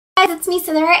guys, it's me,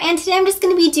 Sarah, and today I'm just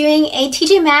going to be doing a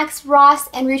TJ Maxx, Ross,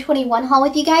 and Rue 21 haul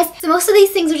with you guys. So most of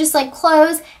these things are just like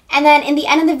clothes, and then in the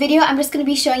end of the video, I'm just going to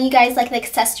be showing you guys like the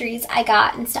accessories I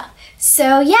got and stuff.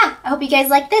 So yeah, I hope you guys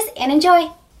like this and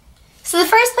enjoy. So the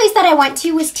first place that I went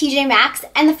to was TJ Maxx,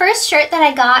 and the first shirt that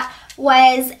I got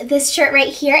was this shirt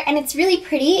right here, and it's really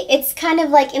pretty. It's kind of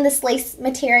like in this lace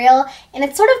material, and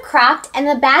it's sort of cropped, and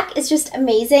the back is just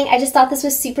amazing. I just thought this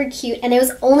was super cute, and it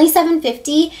was only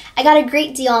 $7.50. I got a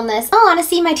great deal on this. In all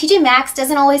honesty, my TJ Maxx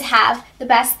doesn't always have the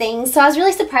best things, so I was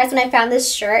really surprised when I found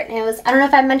this shirt, and it was, I don't know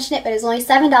if I mentioned it, but it was only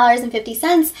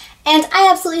 $7.50, and I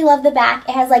absolutely love the back.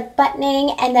 It has like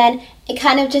buttoning, and then it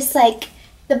kind of just like,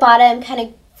 the bottom kind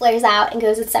of flares out and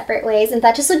goes its separate ways, and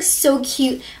that just looks so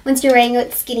cute once you're wearing it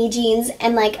with skinny jeans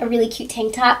and like a really cute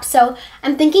tank top. So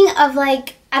I'm thinking of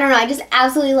like, I don't know, I just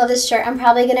absolutely love this shirt. I'm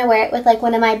probably gonna wear it with like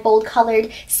one of my bold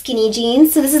colored skinny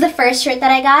jeans. So this is the first shirt that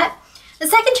I got. The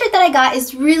second shirt that I got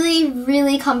is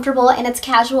really comfortable, and it's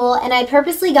casual, and I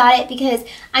purposely got it because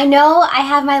I know I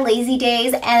have my lazy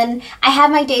days and I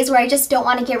have my days where I just don't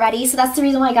want to get ready. So that's the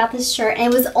reason why I got this shirt,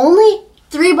 and it was only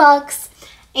 $3,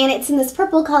 and it's in this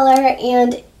purple color,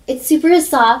 and it's super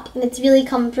soft, and it's really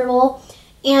comfortable,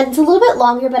 and it's a little bit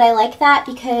longer, but I like that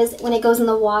because when it goes in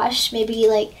the wash, maybe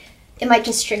like it might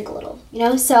just shrink a little, you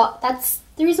know? So that's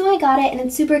the reason why I got it, and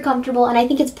it's super comfortable, and I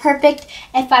think it's perfect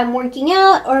if I'm working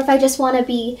out or if I just want to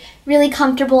be really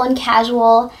comfortable and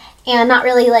casual and not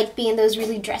really like be in those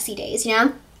really dressy days, you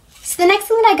know? So the next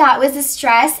thing that I got was this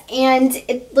dress, and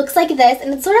it looks like this,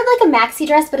 and it's sort of like a maxi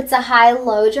dress, but it's a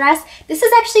high-low dress. This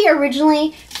is actually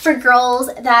originally for girls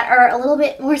that are a little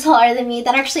bit more taller than me,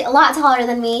 that are actually a lot taller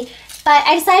than me, but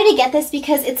I decided to get this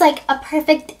because it's like a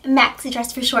perfect maxi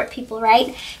dress for short people,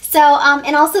 right? So,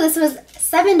 and also this was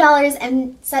 $7,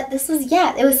 and this was,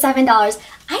 yeah, it was $7.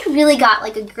 I really got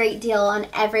like a great deal on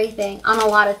everything, on a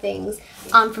lot of things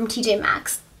from TJ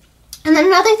Maxx. And then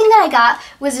another thing that I got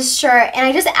was this shirt, and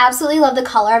I just absolutely love the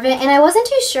color of it, and I wasn't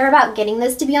too sure about getting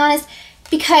this, to be honest,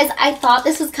 because I thought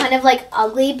this was kind of like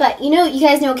ugly, but you know, you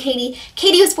guys know Katie.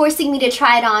 Katie was forcing me to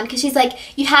try it on because she's like,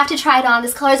 you have to try it on,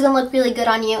 this color is going to look really good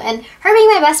on you, and her being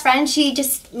my best friend, she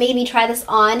just made me try this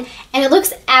on, and it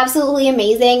looks absolutely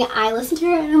amazing. I listened to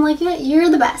her, and I'm like, yeah, you're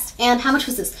the best. And how much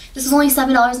was this? This was only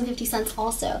 $7.50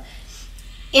 also.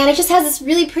 And it just has this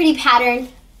really pretty pattern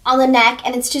on the neck,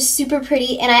 and it's just super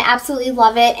pretty, and I absolutely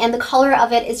love it, and the color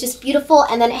of it is just beautiful.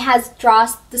 And then it has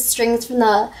the strings from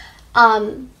the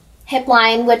hip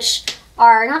line, which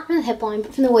are not from the hip line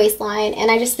but from the waistline, and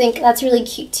I just think that's really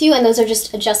cute too, and those are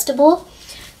just adjustable.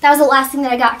 That was the last thing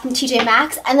that I got from TJ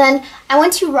Maxx. And then I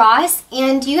went to Ross,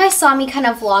 and you guys saw me kind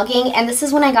of vlogging, and this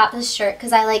is when I got this shirt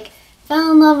because I like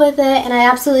fell in love with it, and I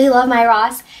absolutely love my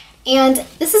Ross. And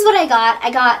this is what I got.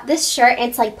 I got this shirt, and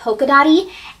it's like polka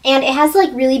dotty, and it has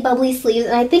like really bubbly sleeves,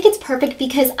 and I think it's perfect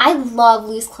because I love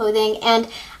loose clothing, and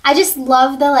I just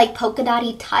love the like polka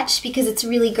dotty touch because it's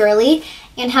really girly.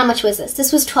 And how much was this?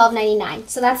 This was $12.99,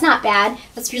 so that's not bad.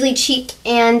 That's really cheap,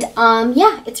 and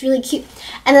yeah, it's really cute.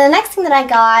 And then the next thing that I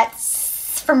got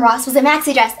from Ross was a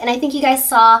maxi dress, and I think you guys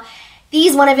saw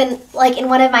these in one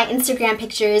of my Instagram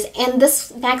pictures, and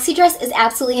this maxi dress is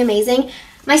absolutely amazing.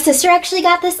 My sister actually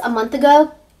got this a month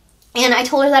ago, and I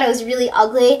told her that it was really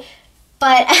ugly,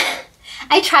 but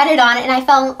I tried it on, and I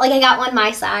felt like I got one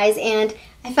my size, and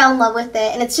I fell in love with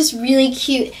it, and it's just really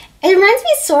cute. It reminds me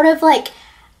sort of like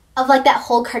of like that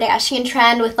whole Kardashian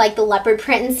trend with like the leopard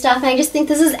print and stuff, and I just think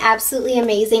this is absolutely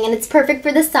amazing, and it's perfect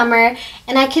for the summer,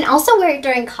 and I can also wear it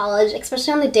during college,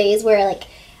 especially on the days where like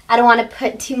I don't want to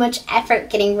put too much effort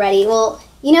getting ready. Well,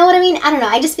 you know what I mean? I don't know.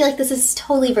 I just feel like this is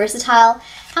totally versatile.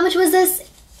 How much was this?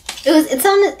 It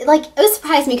sounded like, it was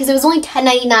surprised me because it was only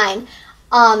 $10.99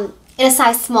 in a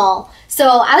size small. So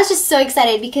I was just so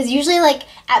excited because usually like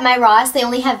at my Ross they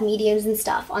only have mediums and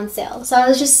stuff on sale. So I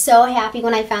was just so happy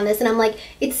when I found this, and I'm like,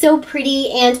 it's so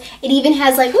pretty, and it even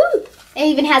has like,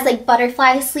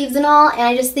 butterfly sleeves and all, and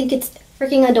I just think it's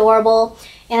freaking adorable,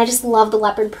 and I just love the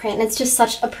leopard print, and it's just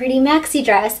such a pretty maxi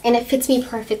dress, and it fits me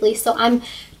perfectly. So I'm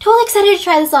totally excited to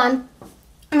try this on.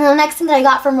 And then the next thing that I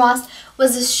got from Ross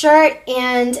was this shirt,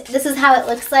 and this is how it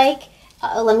looks like.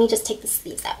 Let me just take the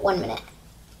sleeves out 1 minute.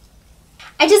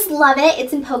 I just love it.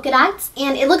 It's in polka dots,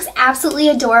 and it looks absolutely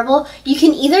adorable. You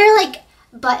can either like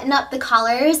button up the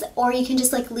collars, or you can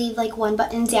just like leave like one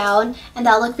button down, and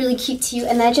that'll look really cute too.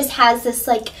 And then it just has this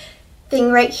like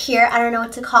thing right here. I don't know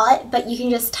what to call it, but you can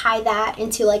just tie that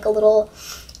into like a little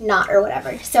knot or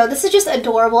whatever. So this is just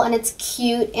adorable, and it's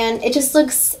cute, and it just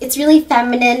looks, it's really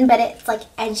feminine, but it's like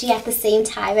edgy at the same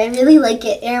time. I really like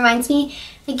it. It reminds me,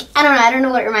 like, I don't know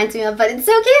what it reminds me of, but it's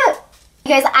so cute. You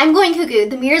guys, I'm going cuckoo.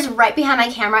 The mirror's right behind my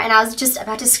camera and I was just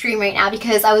about to scream right now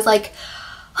because I was like,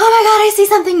 oh my god, I see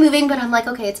something moving, but I'm like,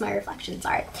 okay, it's my reflection,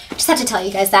 sorry. Just had to tell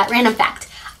you guys that, random fact.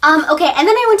 Okay, and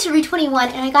then I went to Rue 21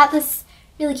 and I got this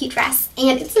really cute dress,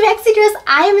 and it's a maxi dress.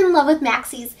 I am in love with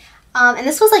maxis. And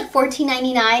this was like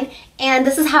 $14.99, and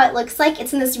this is how it looks like.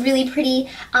 It's in this really pretty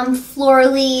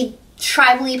florally,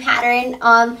 tribally pattern.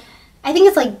 I think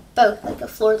it's like both, like a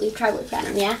florally, tribally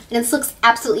pattern, yeah? And this looks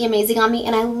absolutely amazing on me,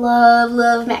 and I love,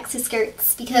 love maxi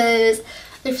skirts because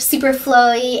they're super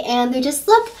flowy and they just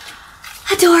look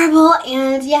adorable.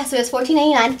 And yeah, so it's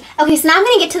 $14.99. Okay, so now I'm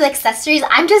gonna get to the accessories.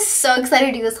 I'm just so excited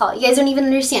to do this haul. You guys don't even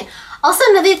understand. Also,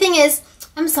 another thing is,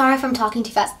 I'm sorry if I'm talking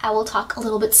too fast. I will talk a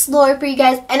little bit slower for you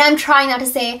guys, and I'm trying not to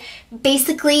say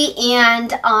basically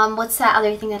and what's that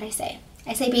other thing that I say?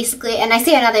 I say basically, and I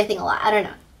say another thing a lot. I don't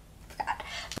know. Forgot.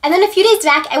 And then a few days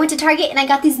back, I went to Target and I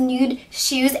got these nude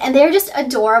shoes, and they're just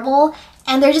adorable,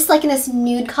 and they're just like in this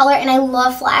nude color, and I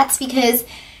love flats because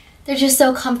they're just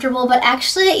so comfortable. But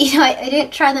actually, you know, I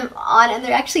didn't try them on, and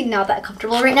they're actually not that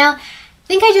comfortable right now. I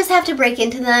think I just have to break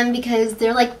into them because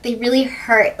they're like, they really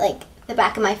hurt like the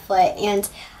back of my foot,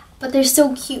 but they're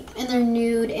so cute and they're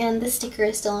nude, and the sticker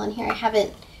is still on here. I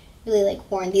haven't really like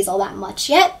worn these all that much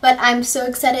yet, but I'm so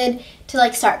excited to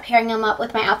like start pairing them up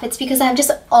with my outfits because I've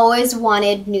just always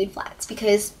wanted nude flats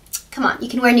because come on, you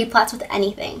can wear nude flats with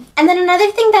anything. And then another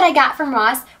thing that I got from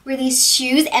Ross were these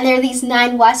shoes, and they're these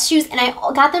 9 West shoes, and I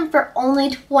got them for only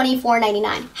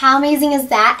 $24.99. How amazing is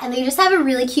that? And they just have a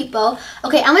really cute bow.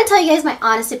 Okay, I'm gonna tell you guys my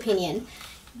honest opinion.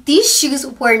 These shoes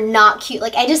were not cute.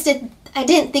 Like I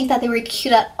didn't think that they were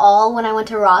cute at all when I went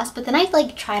to Ross, but then I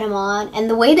like tried them on, and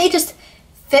the way they just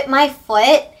fit my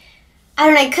foot, I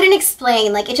don't know, I couldn't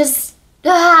explain. Like it just, they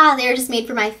were just made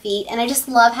for my feet, and I just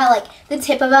love how like the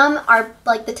tip of them are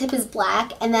like, the tip is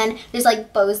black and then there's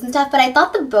like bows and stuff, but I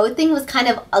thought the bow thing was kind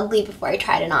of ugly before I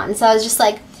tried it on, so I was just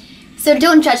like, so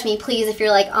don't judge me please if you're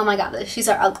like, oh my god, those shoes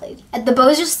are ugly. The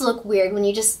bows just look weird when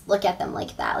you just look at them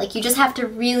like that. Like you just have to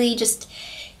really just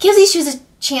give these shoes a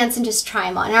chance and just try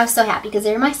them on. And I was so happy because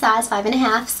they're my size,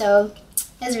 5.5, so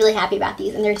I was really happy about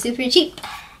these, and they're super cheap.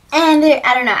 And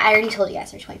I don't know, I already told you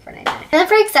guys they're $24.99. And then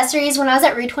for accessories, when I was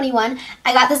at Rue 21,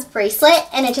 I got this bracelet,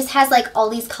 and it just has like all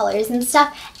these colors and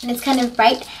stuff, and it's kind of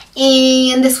bright,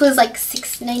 and this was like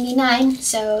 $6.99,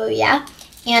 so yeah.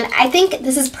 And I think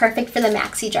this is perfect for the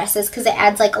maxi dresses because it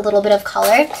adds like a little bit of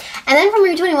color. And then from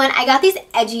Rue 21, I got these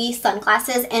edgy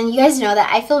sunglasses, and you guys know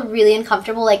that I feel really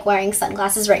uncomfortable like wearing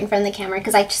sunglasses right in front of the camera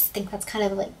because I just think that's kind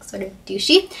of like sort of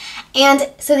douchey.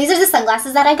 And so these are the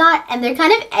sunglasses that I got, and they're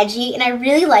kind of edgy, and I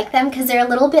really like them because they're a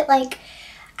little bit like,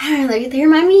 I don't know, they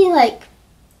remind me like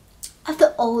of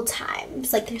the old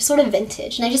times. Like they're sort of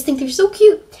vintage, and I just think they're so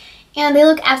cute. And they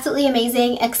look absolutely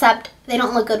amazing, except they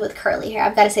don't look good with curly hair.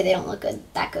 I've got to say they don't look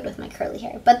that good with my curly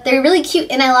hair. But they're really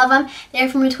cute, and I love them. They're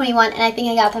from Rue 21, and I think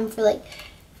I got them for like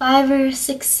 $5 or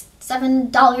 $6,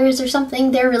 $7 or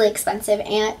something. They're really expensive,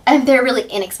 and they're really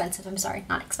inexpensive. I'm sorry,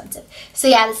 not expensive. So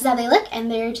yeah, this is how they look, and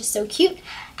they're just so cute.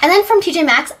 And then from TJ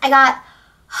Maxx, I got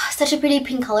such a pretty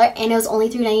pink color, and it was only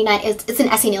 $3.99. It's an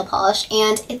Essie nail polish,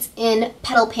 and it's in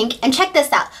petal pink. And check this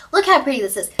out. Look how pretty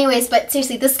this is. Anyways, but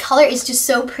seriously, this color is just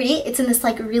so pretty. It's in this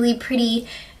like really pretty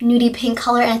nudie pink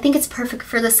color, and I think it's perfect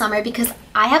for the summer because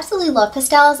I absolutely love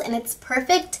pastels, and it's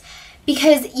perfect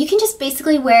because you can just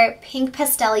basically wear pink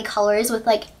pastel-y colors with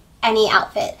like any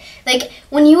outfit. Like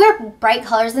when you wear bright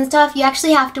colors and stuff, you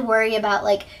actually have to worry about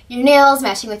like your nails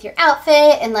matching with your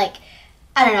outfit, and like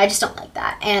I don't know, I just don't like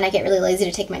that, and I get really lazy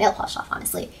to take my nail polish off,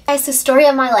 honestly. Guys, so story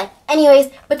of my life. Anyways,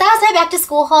 but that was my back to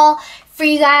school haul for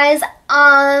you guys,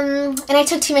 and I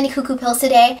took too many cuckoo pills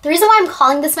today. The reason why I'm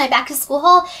calling this my back to school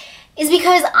haul is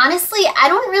because honestly, I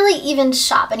don't really even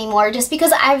shop anymore just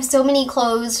because I have so many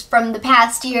clothes from the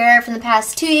past year, from the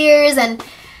past 2 years, and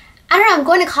I don't know, I'm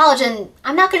going to college and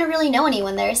I'm not going to really know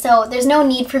anyone there, so there's no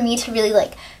need for me to really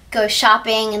like go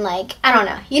shopping and like, I don't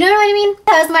know, you know what I mean?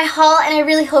 That was my haul, and I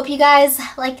really hope you guys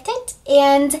liked it,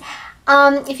 and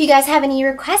if you guys have any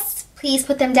requests, please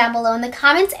put them down below in the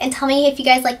comments and tell me if you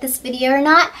guys liked this video or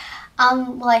not.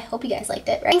 Well, I hope you guys liked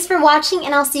it, right? Thanks for watching,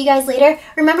 and I'll see you guys later.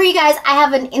 Remember, you guys, I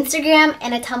have an Instagram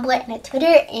and a Tumblr and a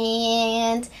Twitter,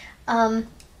 and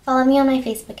follow me on my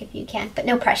Facebook if you can, but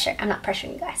no pressure. I'm not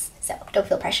pressuring you guys, so don't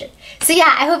feel pressured. So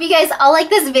yeah, I hope you guys all like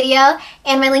this video,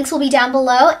 and my links will be down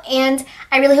below, and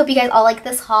I really hope you guys all like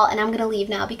this haul, and I'm gonna leave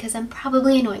now because I'm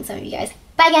probably annoying some of you guys.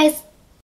 Bye, guys!